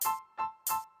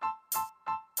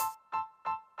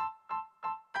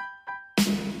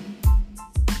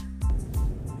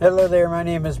Hello there, my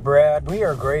name is Brad. We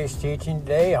are Grace Teaching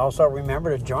today. Also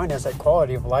remember to join us at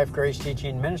Quality of Life Grace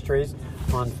Teaching Ministries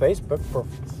on Facebook for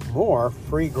more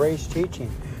free grace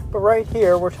teaching. But right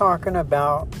here we're talking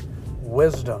about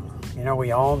wisdom. You know,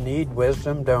 we all need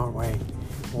wisdom, don't we?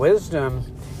 Wisdom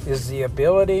is the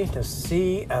ability to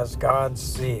see as God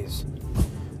sees.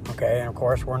 Okay, and of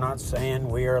course we're not saying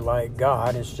we are like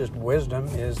God. It's just wisdom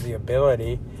is the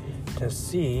ability to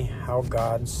see how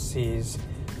God sees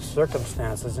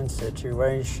circumstances and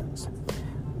situations.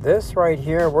 This right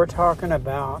here, we're talking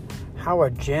about how a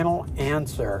gentle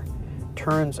answer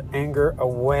turns anger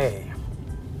away,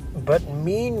 but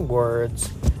mean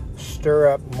words stir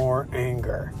up more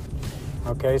anger.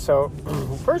 Okay, so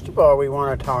first of all, we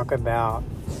want to talk about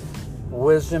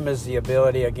wisdom is the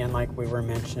ability, again, like we were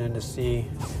mentioning, to see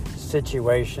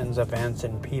situations, events,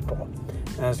 and people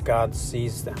as God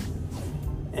sees them.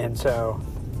 And so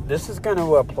this is going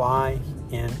to apply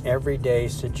in everyday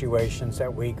situations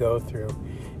that we go through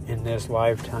in this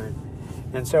lifetime.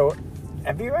 And so,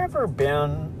 have you ever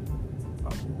been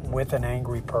with an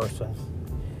angry person?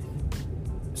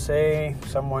 Say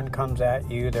someone comes at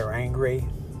you, they're angry.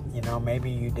 You know, maybe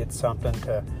you did something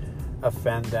to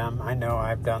offend them. I know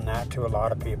I've done that to a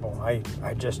lot of people. I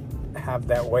just have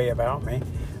that way about me.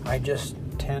 I just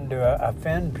tend to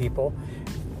offend people,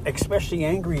 especially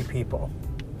angry people,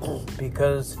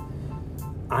 because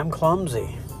I'm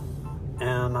clumsy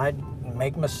and I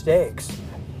make mistakes.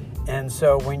 And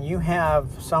so when you have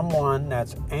someone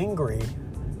that's angry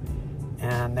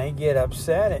and they get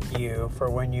upset at you for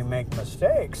when you make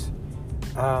mistakes,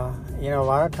 a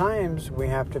lot of times we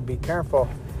have to be careful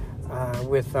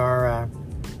with our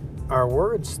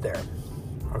words there.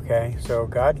 Okay, so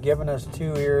God given us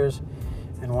 2 ears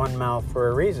and 1 mouth for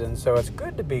a reason. So it's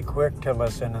good to be quick to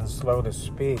listen and slow to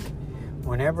speak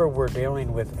whenever we're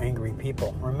dealing with angry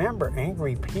people. Remember,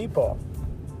 angry people,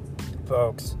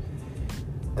 folks,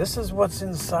 this is what's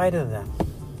inside of them.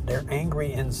 They're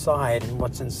angry inside, and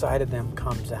what's inside of them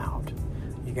comes out.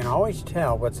 You can always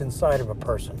tell what's inside of a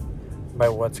person by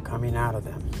what's coming out of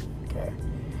them. Okay?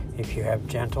 If you have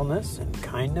gentleness and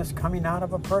kindness coming out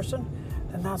of a person,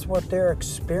 then that's what they're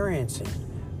experiencing.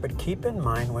 But keep in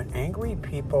mind, when angry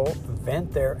people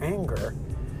vent their anger,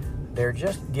 they're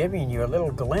just giving you a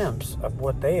little glimpse of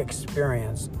what they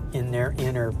experience in their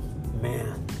inner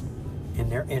man, in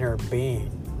their inner being,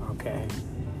 okay?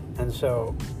 And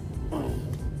so,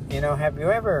 have you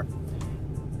ever,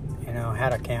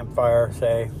 had a campfire,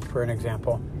 say, for an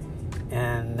example,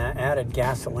 and added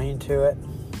gasoline to it?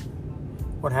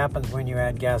 What happens when you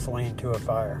add gasoline to a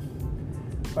fire?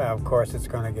 Well, of course, it's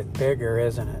going to get bigger,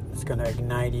 isn't it? It's going to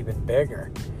ignite even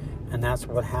bigger. And that's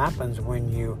what happens when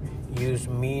you use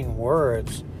mean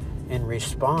words in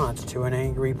response to an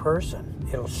angry person.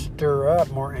 It'll stir up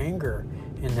more anger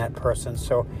in that person.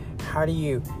 So how do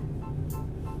you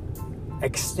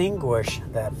extinguish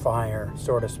that fire,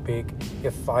 so to speak,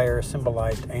 if fire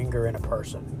symbolized anger in a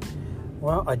person?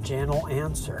 Well, a gentle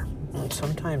answer.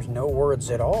 Sometimes no words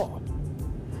at all.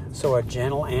 So a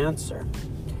gentle answer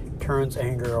turns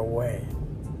anger away.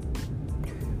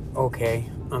 Okay,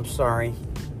 I'm sorry.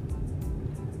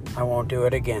 I won't do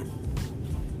it again.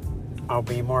 I'll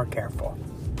be more careful,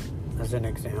 as an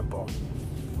example.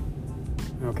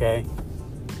 Okay?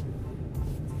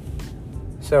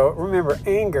 So remember,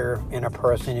 anger in a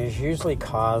person is usually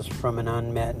caused from an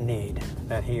unmet need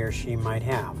that he or she might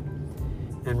have.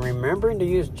 And remembering to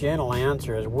use gentle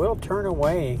answers will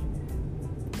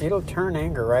it'll turn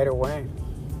anger right away.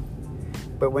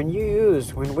 But when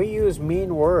we use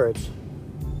mean words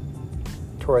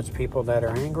towards people that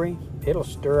are angry, it'll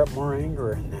stir up more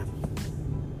anger in them.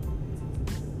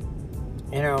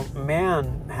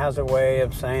 Man has a way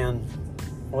of saying,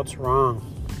 what's wrong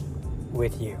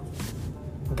with you?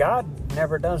 God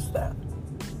never does that.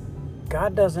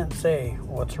 God doesn't say,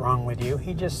 what's wrong with you?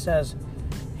 He just says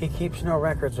he keeps no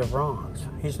records of wrongs.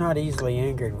 He's not easily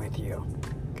angered with you.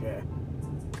 Okay.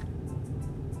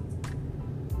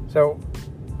 So,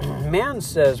 man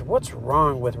says, what's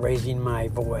wrong with raising my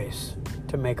voice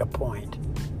to make a point?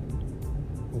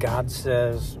 God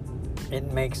says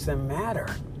it makes them madder.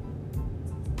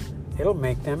 It'll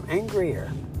make them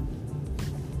angrier.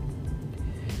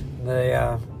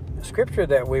 The scripture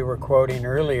that we were quoting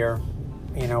earlier,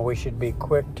 we should be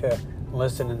quick to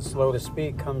listen and slow to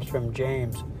speak, comes from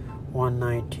James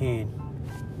 1:19.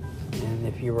 And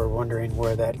if you were wondering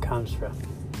where that comes from.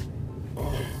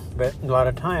 But a lot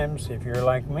of times, if you're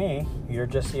like me, you're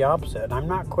just the opposite. I'm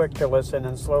not quick to listen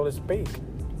and slow to speak.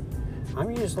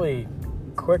 I'm usually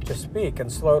quick to speak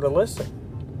and slow to listen.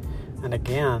 And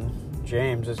again,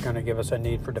 James is going to give us a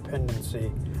need for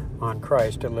dependency on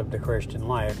Christ to live the Christian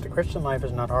life. The Christian life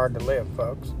is not hard to live,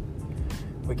 folks.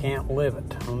 We can't live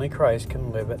it. Only Christ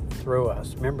can live it through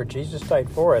us. Remember, Jesus died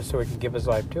for us so he could give his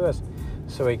life to us,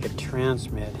 so he could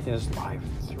transmit his life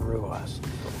through us.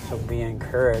 So be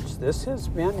encouraged. This has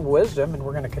been Wisdom, and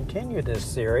we're going to continue this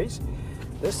series.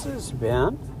 This has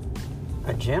been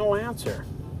A Gentle Answer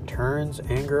Turns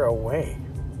Anger Away.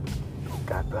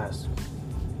 God bless.